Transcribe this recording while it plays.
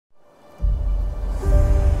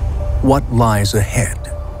What lies ahead?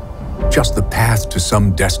 Just the path to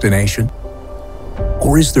some destination?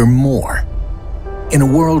 Or is there more? In a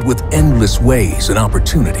world with endless ways and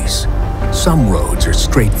opportunities, some roads are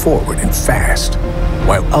straightforward and fast,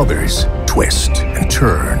 while others twist and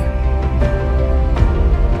turn.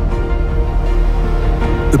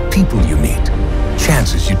 The people you meet,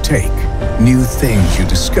 chances you take, new things you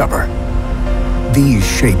discover, these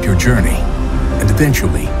shape your journey, and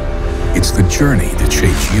eventually, it's the journey that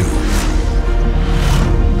shapes you.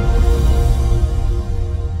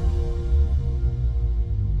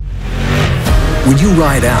 When you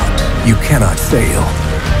ride out, you cannot fail,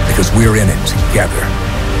 because we're in it together,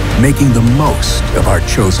 making the most of our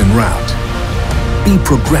chosen route. Be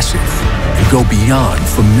progressive and go beyond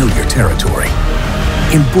familiar territory.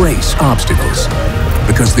 Embrace obstacles,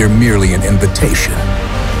 because they're merely an invitation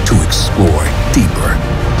to explore deeper.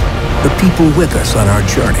 The people with us on our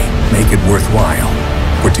journey make it worthwhile,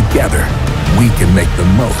 for together we can make the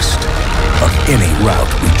most of any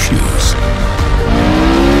route we choose.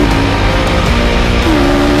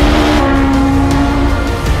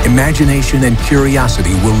 Imagination and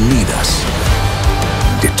curiosity will lead us.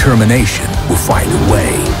 Determination will find a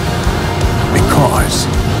way. Because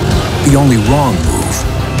the only wrong move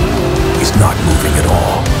is not moving at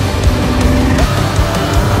all.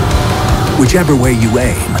 Whichever way you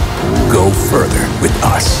aim, go further with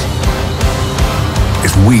us.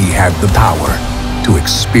 As we have the power to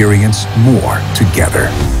experience more together.